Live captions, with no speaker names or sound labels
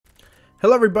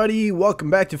Hello everybody,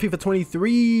 welcome back to FIFA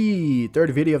 23,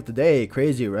 third video of the day.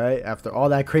 Crazy, right? After all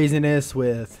that craziness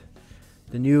with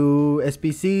the new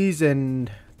SBCs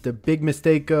and the big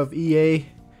mistake of EA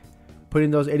putting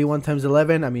those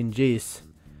 81x11, I mean, jeez.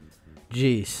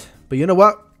 But you know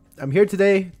what? I'm here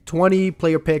today, 20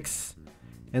 player picks,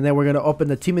 and then we're going to open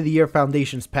the Team of the Year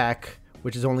Foundations pack,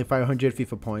 which is only 500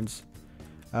 FIFA points,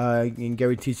 and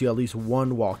guarantees you at least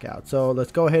one walkout. So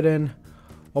let's go ahead and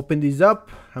open these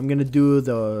up. I'm gonna do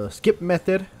the skip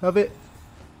method of it.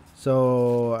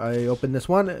 So I open this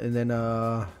one and then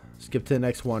skip to the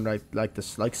next one, right, like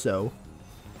this, like so,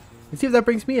 and see if that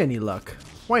brings me any luck.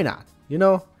 Why not? You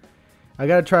know, I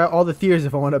gotta try all the tiers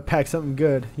if I want to pack something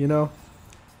good. You know,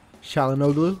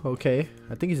 Shalanoglu. Okay,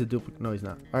 I think he's a duplicate. No, he's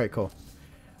not. All right, cool.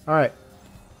 All right.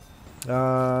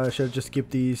 Should just skip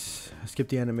these. Skip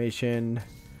the animation.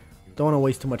 Don't want to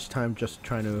waste too much time just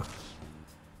trying to,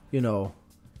 you know,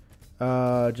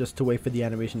 just to wait for the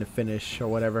animation to finish or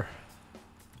whatever.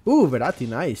 Ooh, Verratti,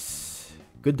 nice.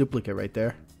 Good duplicate right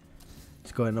there.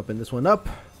 Let's go ahead and open this one up.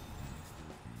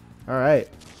 Alright.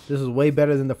 This is way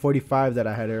better than the 45 that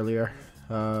I had earlier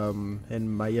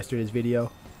in my yesterday's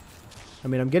video. I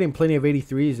mean, I'm getting plenty of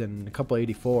 83s and a couple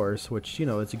 84s, which, you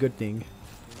know, it's a good thing.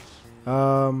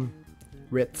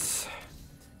 Ritz.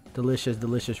 Delicious,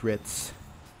 delicious Ritz.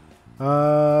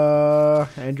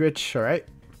 Andrich, alright.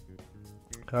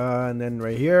 And then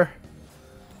right here,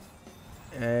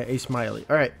 a smiley.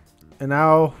 All right, and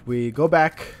now we go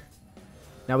back.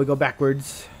 Now we go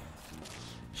backwards.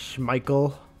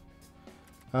 Schmeichel,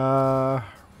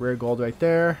 rare gold right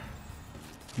there.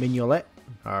 Mignolet.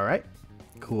 All right,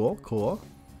 cool, cool.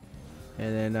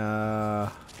 And then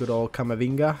good old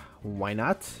Camavinga. Why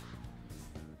not?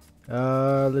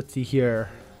 Let's see here.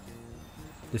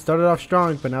 They started off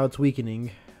strong, but now it's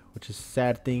weakening, which is a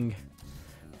sad thing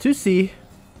to see.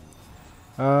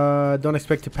 Don't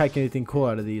expect to pack anything cool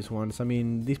out of these ones. I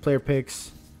mean, these player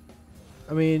picks,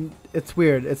 I mean, it's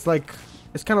weird. It's like,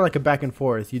 it's kind of like a back and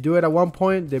forth. You do it at one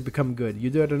point, they become good.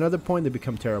 You do it at another point, they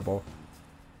become terrible.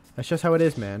 That's just how it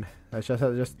is, man. That's just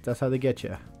how, that's how they get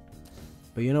you.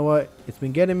 But you know what? It's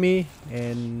been getting me,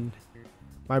 and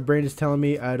my brain is telling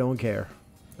me I don't care.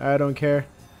 I don't care.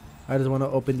 I just want to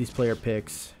open these player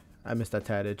picks. I missed that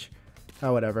tadage.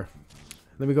 Oh, whatever.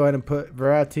 Let me go ahead and put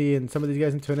Verratti and some of these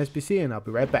guys into an SBC, and I'll be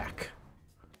right back.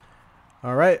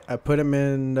 Alright, I put him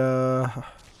in the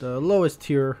lowest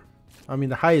tier, I mean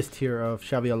the highest tier of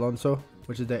Xabi Alonso,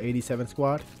 which is the 87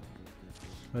 squad.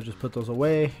 I'll just put those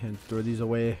away and throw these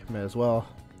away as well,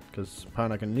 because I'm probably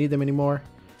not going to need them anymore.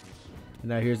 And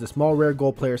now here's the small rare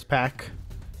gold players pack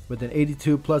with an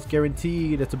 82 plus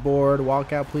guaranteed. It's a board.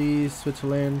 Walkout, please.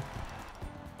 Switzerland.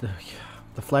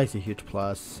 The flag's a huge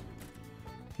plus.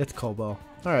 It's Kobo.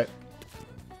 Alright.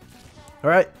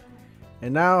 Alright.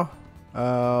 And now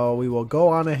we will go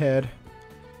on ahead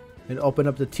and open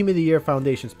up the Team of the Year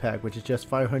Foundations pack, which is just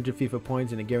 500 FIFA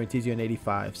points and it guarantees you an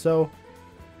 85. So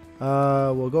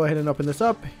we'll go ahead and open this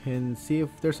up and see if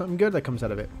there's something good that comes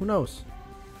out of it. Who knows?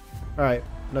 Alright.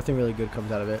 Nothing really good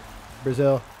comes out of it.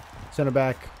 Brazil. Center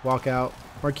back. Walkout.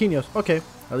 Marquinhos. Okay.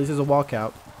 At least it's a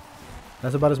walkout.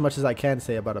 That's about as much as I can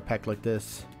say about a pack like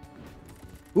this.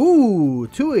 Ooh,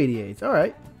 288s.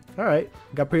 Alright. Alright.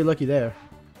 Got pretty lucky there.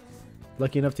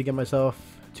 Lucky enough to get myself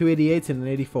 288s and an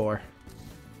 84.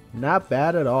 Not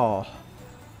bad at all.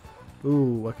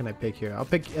 Ooh, what can I pick here? I'll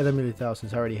pick Eder Militao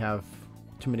since I already have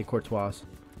too many Courtois.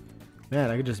 Man,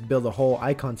 I could just build a whole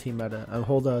icon team out of a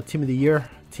whole Team of the Year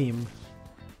team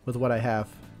with what I have.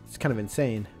 It's kind of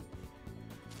insane.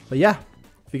 But yeah,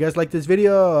 if you guys like this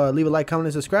video, leave a like, comment,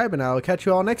 and subscribe, and I'll catch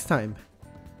you all next time.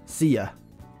 See ya.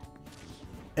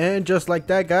 And just like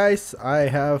that, guys, I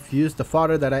have used the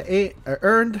fodder that I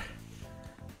earned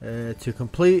to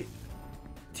complete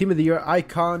Team of the Year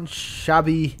icon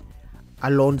Xabi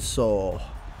Alonso.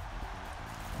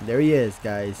 And there he is,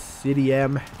 guys.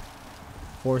 CDM,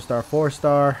 4-star,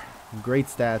 4-star, great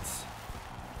stats.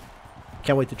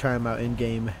 Can't wait to try him out in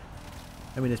game.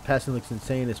 I mean, his passing looks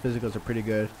insane. His physicals are pretty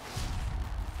good.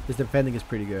 His defending is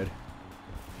pretty good.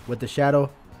 With the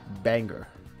shadow, banger,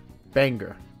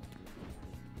 banger.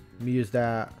 Let me use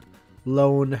that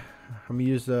loan. I'm gonna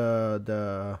use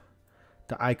the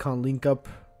icon link up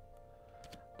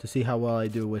to see how well I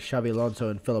do with Xabi Alonso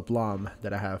and Philip Lahm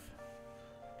that I have.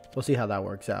 We'll see how that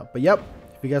works out. But yep,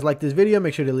 if you guys like this video,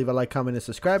 make sure to leave a like, comment, and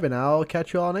subscribe, and I'll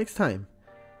catch you all next time.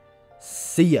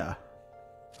 See ya.